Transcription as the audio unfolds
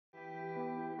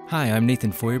Hi, I'm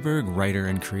Nathan Feuerberg, writer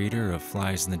and creator of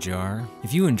Flies in the Jar.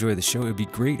 If you enjoy the show, it would be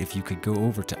great if you could go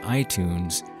over to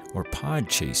iTunes or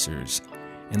Podchasers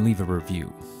and leave a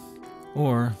review.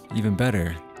 Or, even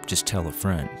better, just tell a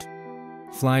friend.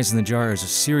 Flies in the Jar is a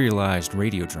serialized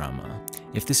radio drama.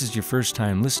 If this is your first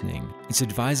time listening, it's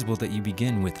advisable that you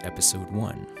begin with episode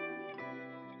 1.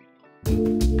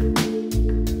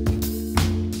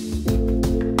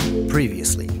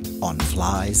 Previously on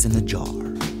Flies in the Jar.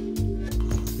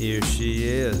 Here she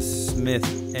is, Smith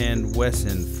 &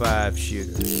 Wesson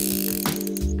 5-shooter.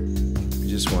 We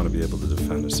just want to be able to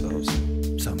defend ourselves.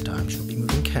 Sometimes you'll be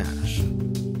moving cash,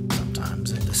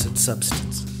 sometimes illicit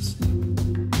substances.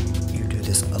 You do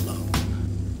this alone.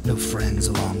 No friends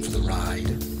along for the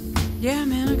ride. Yeah,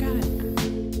 man, I got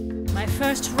it. My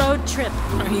first road trip.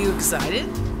 Are you excited?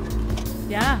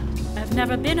 Yeah, I've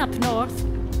never been up north.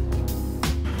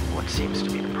 What seems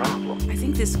to be the problem? I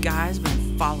think this guy's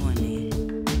been following me.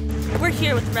 We're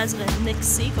here with resident Nick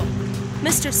Siegel.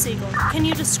 Mr. Siegel, can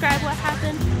you describe what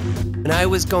happened? When I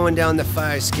was going down the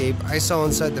fire escape, I saw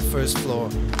inside the first floor.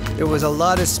 There was a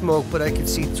lot of smoke, but I could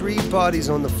see 3 bodies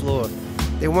on the floor.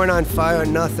 They weren't on fire or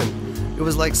nothing. It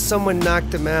was like someone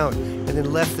knocked them out and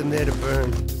then left them there to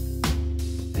burn.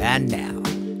 And now,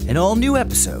 an all-new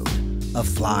episode of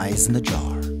Flies in the Jar.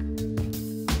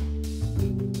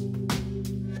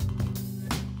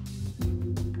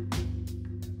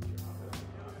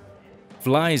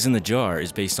 Flies in the Jar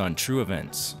is based on true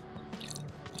events.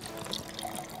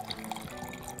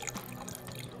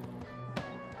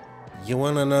 You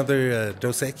want another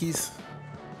Dos Equis?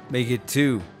 Make it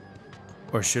 2.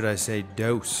 Or should I say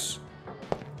dose?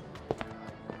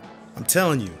 I'm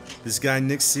telling you, this guy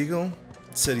Nick Siegel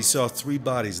said he saw 3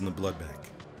 bodies in the blood bank.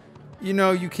 You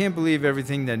know, you can't believe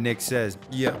everything that Nick says.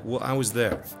 Yeah, well, I was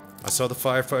there. I saw the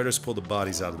firefighters pull the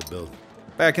bodies out of the building.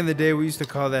 Back in the day, we used to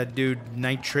call that dude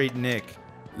Nitrate Nick.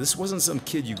 This wasn't some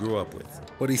kid you grew up with.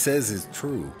 What he says is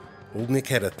true. Old Nick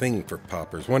had a thing for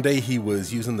poppers. One day he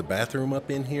was using the bathroom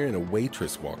up in here and a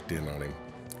waitress walked in on him.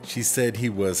 She said he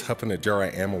was huffing a jar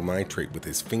of amyl nitrate with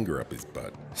his finger up his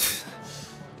butt.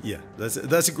 Yeah,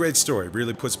 that's a great story. It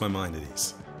really puts my mind at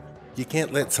ease. You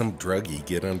can't let some druggie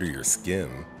get under your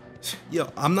skin.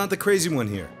 Yo, I'm not the crazy one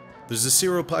here. There's a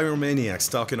serial pyromaniac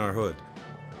stalking our hood.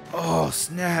 Oh,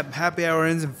 snap. Happy hour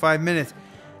ends in 5 minutes.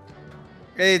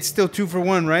 Hey, it's still 2 for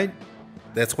 1, right?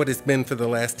 That's what it's been for the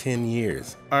last 10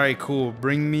 years. All right, cool.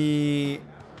 Bring me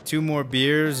 2 more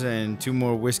beers and 2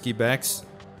 more whiskey backs.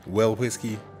 Well,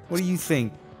 whiskey? What do you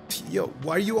think? Yo,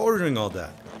 why are you ordering all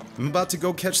that? I'm about to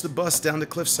go catch the bus down to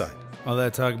Cliffside. All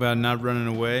that talk about not running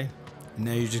away? And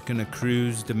now you're just gonna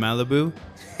cruise to Malibu?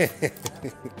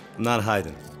 I'm not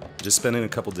hiding. Just spending a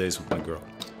couple days with my girl.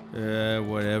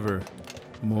 Whatever.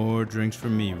 More drinks for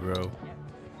me, bro.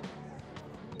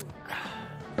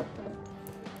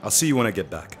 I'll see you when I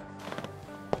get back.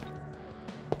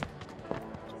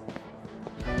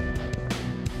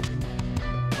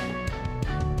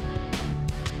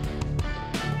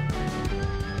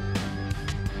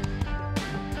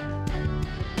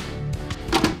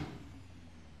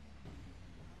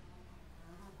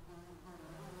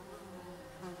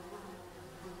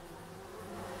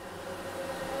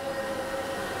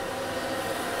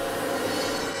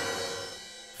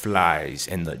 Flies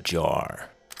in the Jar.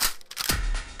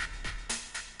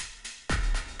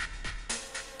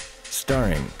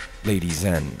 Starring Lady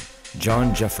Zen,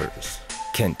 John Jeffers,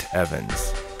 Kent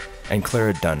Evans, and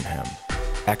Clara Dunham.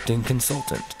 Acting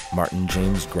consultant, Martin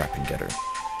James Grapengeter.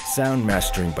 Sound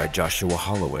mastering by Joshua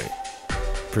Holloway.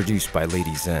 Produced by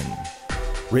Lady Zen.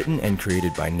 Written and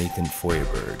created by Nathan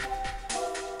Feuerberg.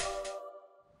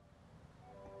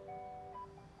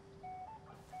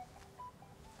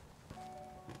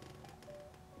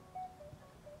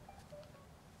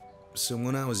 So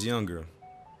when I was younger,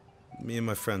 me and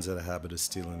my friends had a habit of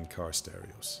stealing car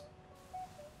stereos.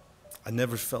 I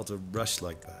never felt a rush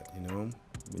like that, you know?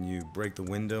 When you break the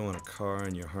window on a car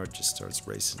and your heart just starts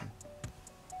racing.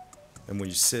 And when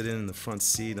you sit in the front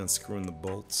seat unscrewing the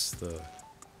bolts, the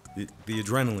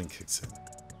adrenaline kicks in.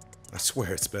 I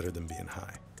swear it's better than being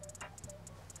high.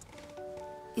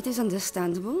 It is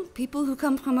understandable. People who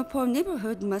come from a poor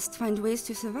neighborhood must find ways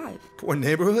to survive. Poor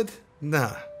neighborhood?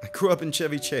 Nah, I grew up in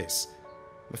Chevy Chase.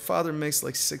 My father makes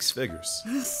like 6 figures.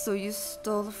 So you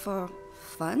stole for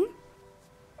fun?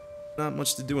 Not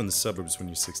much to do in the suburbs when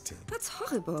you're 16. That's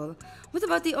horrible. What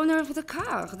about the owner of the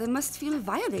car? They must feel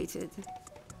violated.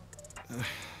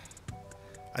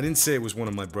 I didn't say it was one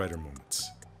of my brighter moments.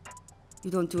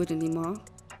 You don't do it anymore?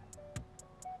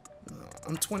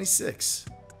 I'm 26.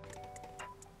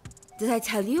 Did I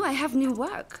tell you I have new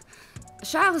work?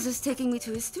 Charles is taking me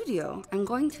to his studio. I'm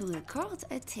going to record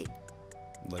a tape.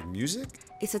 Like music?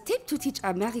 It's a tape to teach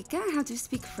Americans how to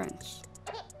speak French.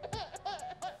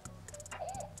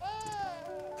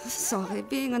 Sorry,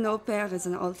 being an au pair is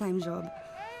an all-time job.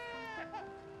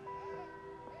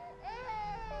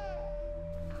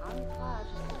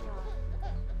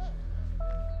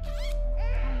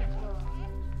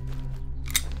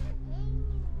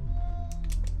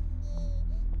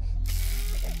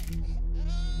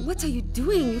 What are you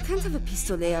doing? You can't have a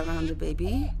pistolet around the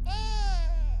baby.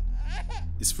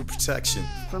 It's for protection.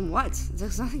 From what?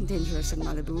 There's nothing dangerous in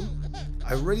Malibu.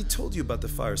 I already told you about the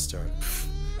fire starter.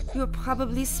 You're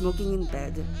probably smoking in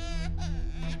bed.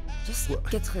 Just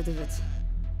get rid of it.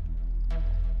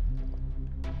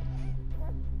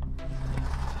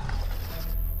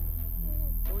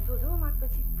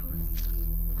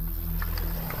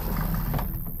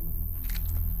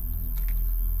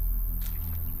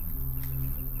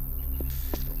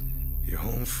 Your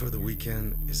home for the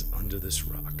weekend is under this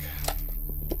rock.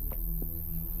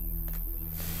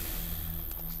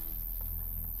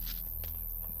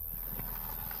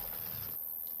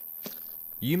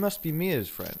 You must be Mia's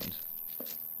friend.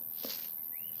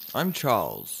 I'm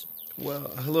Charles.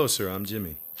 Well, hello, sir. I'm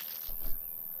Jimmy.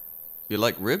 You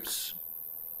like ribs?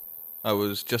 I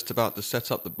was just about to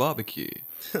set up the barbecue.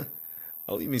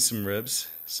 I'll eat me some ribs,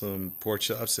 some pork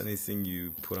chops, anything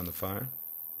you put on the fire.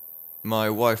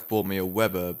 My wife bought me a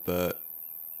Weber, but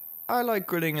I like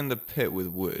grilling in the pit with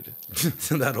wood.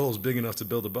 That hole's big enough to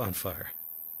build a bonfire.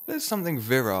 There's something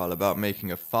virile about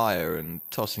making a fire and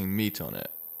tossing meat on it.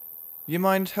 You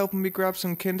mind helping me grab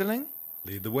some kindling?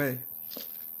 Lead the way.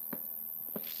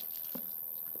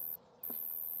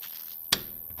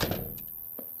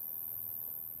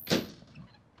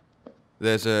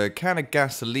 There's a can of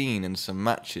gasoline and some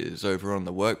matches over on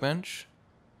the workbench.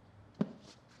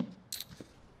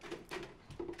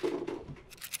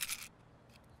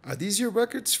 Are these your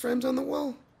records framed on the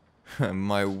wall?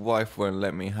 My wife won't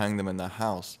let me hang them in the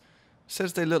house.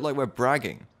 Says they look like we're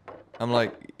bragging. I'm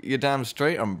like, you're damn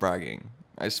straight I'm bragging.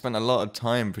 I spent a lot of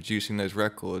time producing those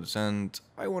records, and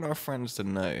I want our friends to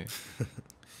know.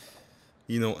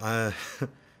 You know,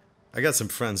 I got some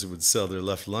friends who would sell their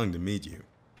left lung to meet you.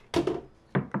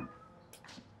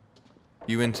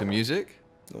 You into music?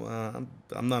 Well,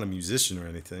 I'm not a musician or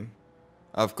anything.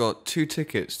 I've got 2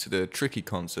 tickets to the Tricky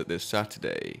concert this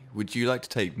Saturday. Would you like to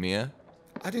take Mia?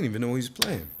 I didn't even know he was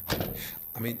playing.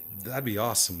 I mean, that'd be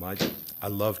awesome. I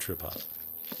love trip-hop.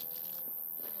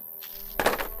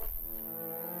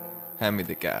 Hand me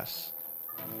the gas.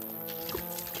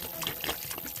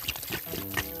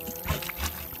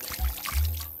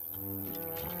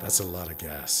 That's a lot of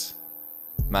gas.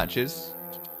 Matches?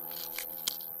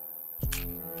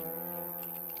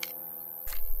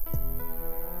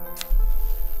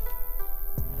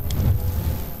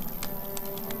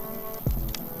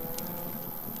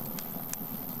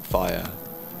 Fire.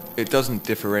 It doesn't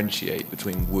differentiate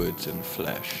between wood and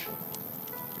flesh.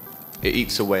 It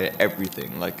eats away at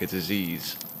everything like a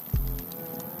disease.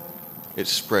 It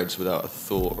spreads without a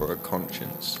thought or a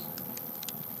conscience.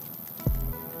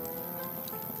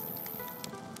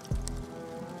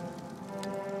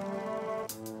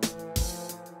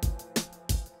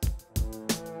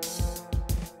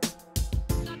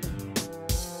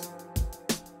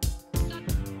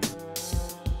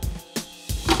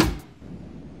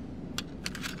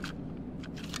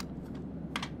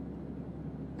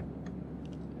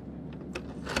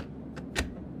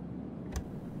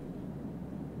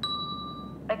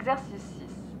 Exercice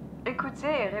 6. Écoutez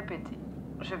et répétez.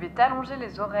 Je vais t'allonger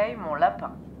les oreilles, mon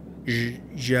lapin.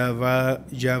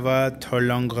 Java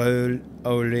Tolongol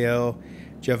Oleo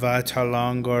Java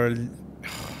Tolongol.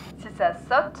 Si ça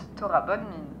saute, t'auras bonne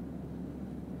mine.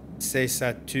 C'est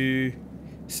ça tu.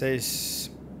 C'est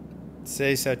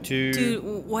ça tu. Dude,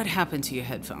 what happened to your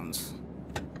headphones?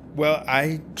 Well,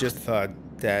 I just thought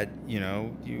that,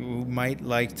 you might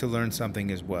like to learn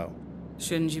something as well.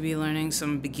 Shouldn't you be learning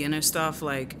some beginner stuff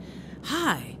like,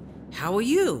 "Hi, how are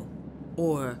you?"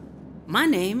 Or, "My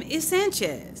name is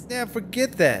Sanchez." Yeah,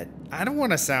 forget that. I don't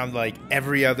want to sound like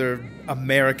every other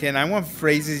American. I want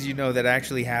phrases, that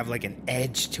actually have like an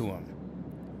edge to them.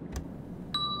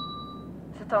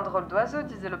 C'est un drôle d'oiseau,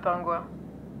 disait le pingouin.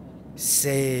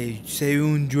 C'est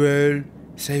un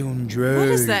drôle. What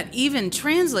does that even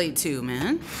translate to,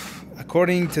 man?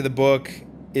 According to the book,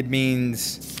 it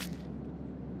means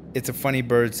it's a funny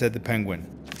bird, said the penguin.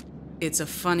 It's a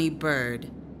funny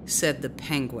bird, said the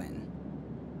penguin.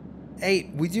 Hey,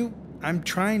 I'm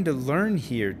trying to learn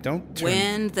here. Don't turn...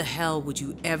 When the hell would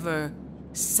you ever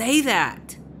say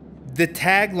that? The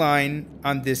tagline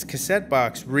on this cassette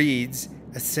box reads,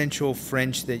 essential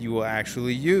French that you will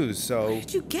actually use, so... Where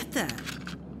did you get that?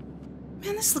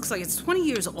 Man, this looks like it's 20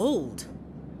 years old.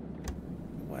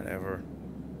 Whatever.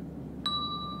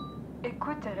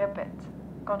 Écoute et répète.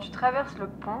 Quand tu traverses le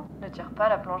pont, ne tire pas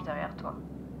la planche derrière toi.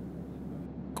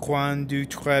 Quand du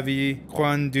travis,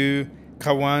 quand du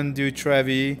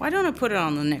travis. Why don't I put it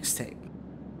on the next tape?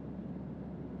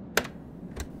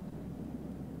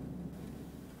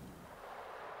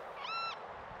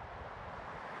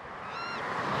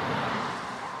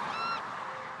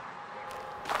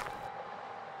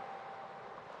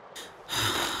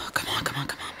 Come on.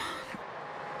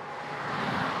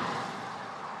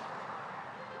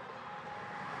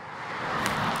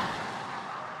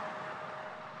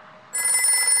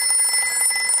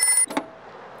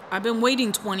 I've been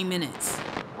waiting 20 minutes.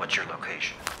 What's your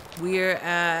location? We're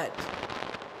at,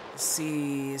 let's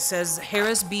see, it says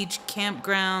Harris Beach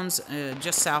Campgrounds,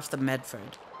 just south of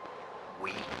Medford.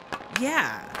 We?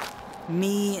 Yeah,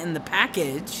 me and the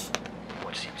package.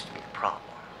 What seems to be the problem?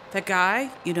 That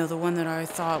guy, you know, the one that I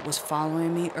thought was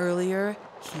following me earlier,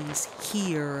 he's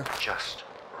here. Just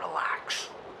relax.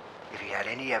 If he had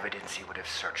any evidence, he would have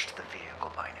searched the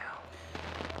vehicle by now.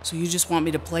 So you just want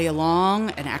me to play along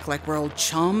and act like we're old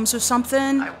chums or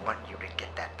something? I want you to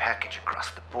get that package across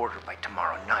the border by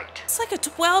tomorrow night. It's like a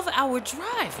 12-hour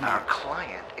drive, man. Our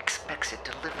client expects it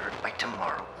delivered by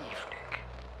tomorrow evening.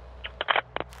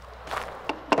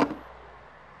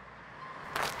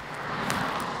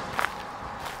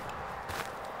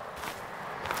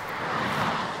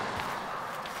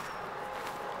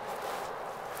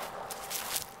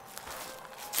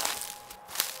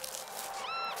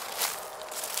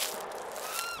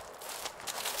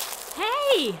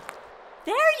 Hey!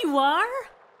 There you are!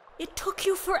 It took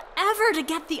you forever to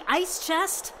get the ice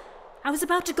chest. I was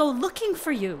about to go looking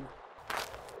for you.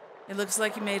 It looks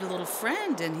like you made a little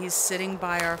friend and he's sitting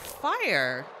by our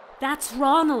fire. That's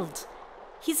Ronald.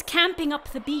 He's camping up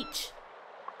the beach.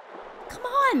 Come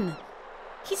on!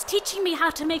 He's teaching me how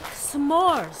to make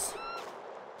s'mores.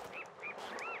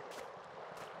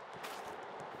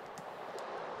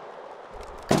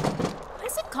 Why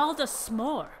is it called a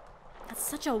s'more? That's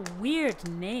such a weird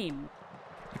name.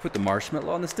 You put the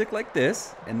marshmallow on the stick like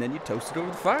this, and then you toast it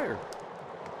over the fire.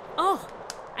 Oh,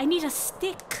 I need a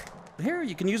stick. Here,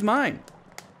 you can use mine.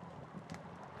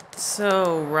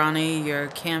 So, Ronnie, you're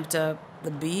camped up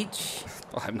the beach?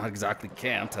 Well, I'm not exactly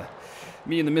camped.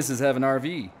 Me and the missus have an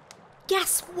RV.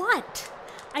 Guess what?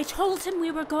 I told him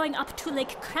we were going up to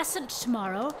Lake Crescent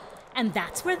tomorrow, and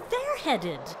that's where they're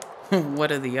headed.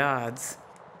 What are the odds?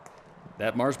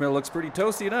 That marshmallow looks pretty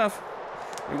toasty enough.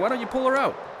 Hey, why don't you pull her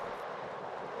out?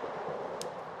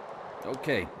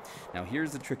 Okay, now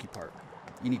here's the tricky part.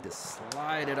 You need to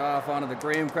slide it off onto the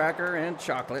graham cracker and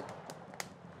chocolate.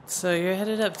 So you're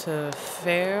headed up to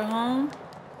Fairholme?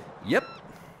 Yep.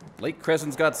 Lake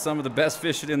Crescent's got some of the best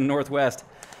fishing in the Northwest.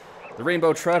 The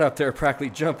rainbow trout up there practically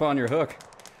jump on your hook.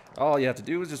 All you have to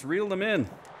do is just reel them in.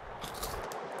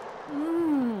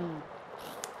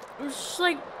 It's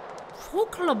like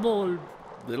Chokladboll.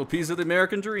 Little piece of the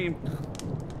American dream.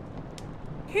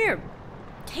 Here,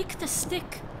 take the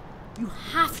stick. You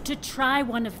have to try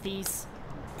one of these.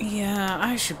 Yeah,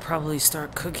 I should probably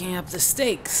start cooking up the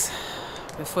steaks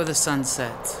before the sun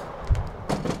sets.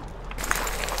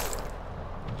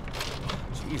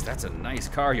 Jeez, that's a nice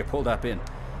car you pulled up in.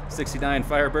 69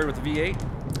 Firebird with a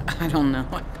V8? I don't know.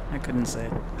 I couldn't say.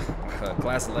 A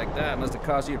classic like that must have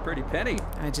cost you a pretty penny.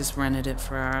 I just rented it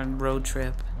for our road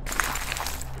trip.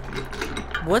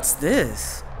 What's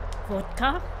this?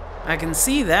 Vodka? I can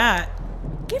see that.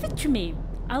 Give it to me.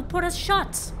 I'll pour us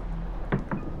shots.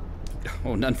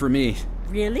 Oh, none for me.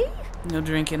 Really? No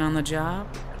drinking on the job?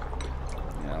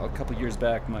 Yeah, a couple years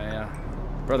back, my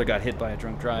brother got hit by a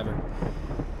drunk driver.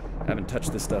 I haven't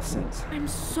touched this stuff since. I'm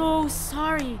so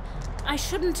sorry. I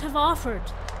shouldn't have offered.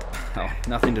 Oh,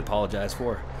 nothing to apologize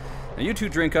for. Now you two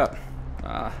drink up.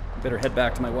 Better head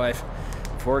back to my wife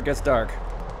before it gets dark.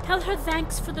 Tell her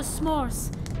thanks for the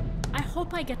s'mores. I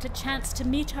hope I get a chance to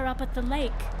meet her up at the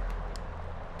lake.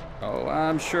 Oh,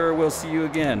 I'm sure we'll see you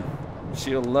again.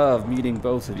 She'll love meeting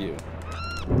both of you.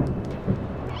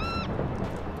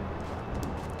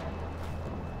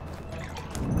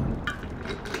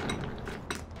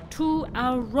 To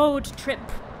our road trip.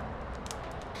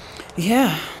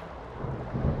 Yeah.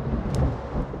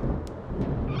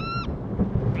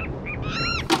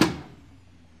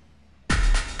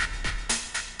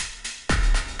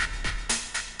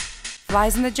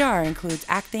 Flies in the Jar includes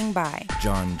acting by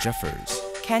John Jeffers,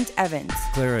 Kent Evans,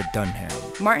 Clara Dunham,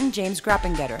 Martin James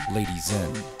Grapengeter, Lady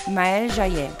Zen, Maëlle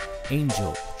Jayet,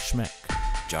 Angel Schmeck,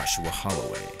 Joshua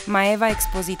Holloway, Maeva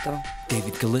Exposito,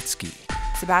 David Galitzky,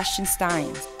 Sebastian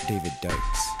Stein, David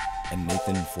Dykes, and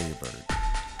Nathan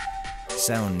Feuerberg.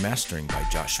 Sound mastering by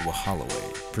Joshua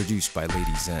Holloway. Produced by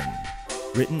Lady Zen.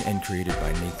 Written and created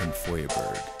by Nathan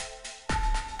Feuerberg.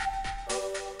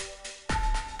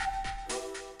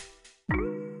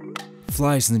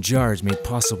 Flies in the Jar is made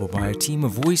possible by a team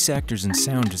of voice actors and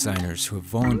sound designers who have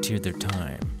volunteered their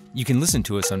time. You can listen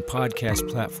to us on podcast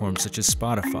platforms such as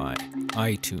Spotify,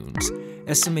 iTunes,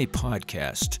 SMA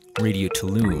Podcast, Radio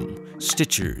Tulum,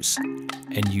 Stitchers,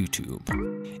 and YouTube.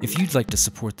 If you'd like to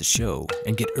support the show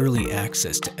and get early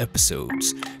access to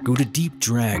episodes, go to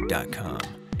deepdrag.com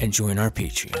and join our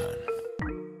Patreon.